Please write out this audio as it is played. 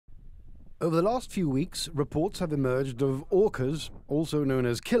Over the last few weeks, reports have emerged of orcas, also known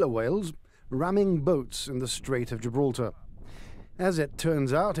as killer whales, ramming boats in the Strait of Gibraltar. As it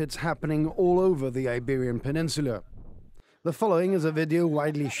turns out, it's happening all over the Iberian Peninsula. The following is a video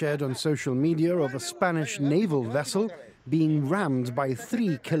widely shared on social media of a Spanish naval vessel being rammed by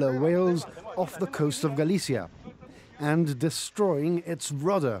 3 killer whales off the coast of Galicia and destroying its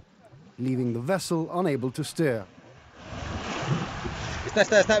rudder, leaving the vessel unable to steer.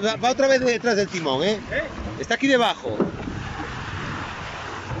 Va otra vez detrás del timón, ¿eh? Está aquí debajo.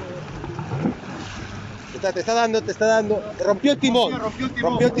 Te está dando. Rompió el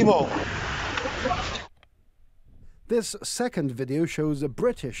timón. This second video shows a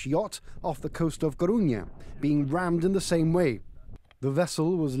British yacht off the coast of Coruña being rammed in the same way. The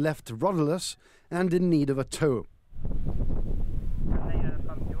vessel was left rudderless and in need of a tow.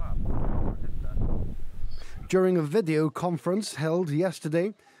 During a video conference held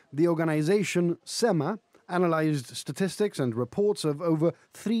yesterday, the organization CEMMA analyzed statistics and reports of over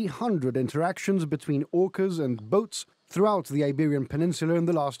 300 interactions between orcas and boats throughout the Iberian Peninsula in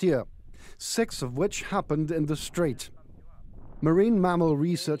the last year, 6 of which happened in the Strait. Marine mammal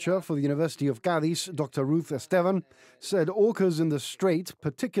researcher for the University of Cádiz, Dr. Ruth Esteban, said orcas in the Strait,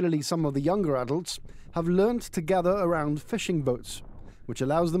 particularly some of the younger adults, have learnt to gather around fishing boats, which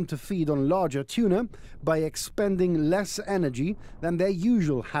allows them to feed on larger tuna by expending less energy than their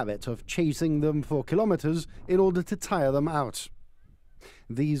usual habit of chasing them for kilometers in order to tire them out.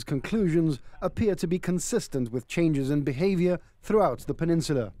 These conclusions appear to be consistent with changes in behavior throughout the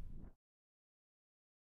peninsula.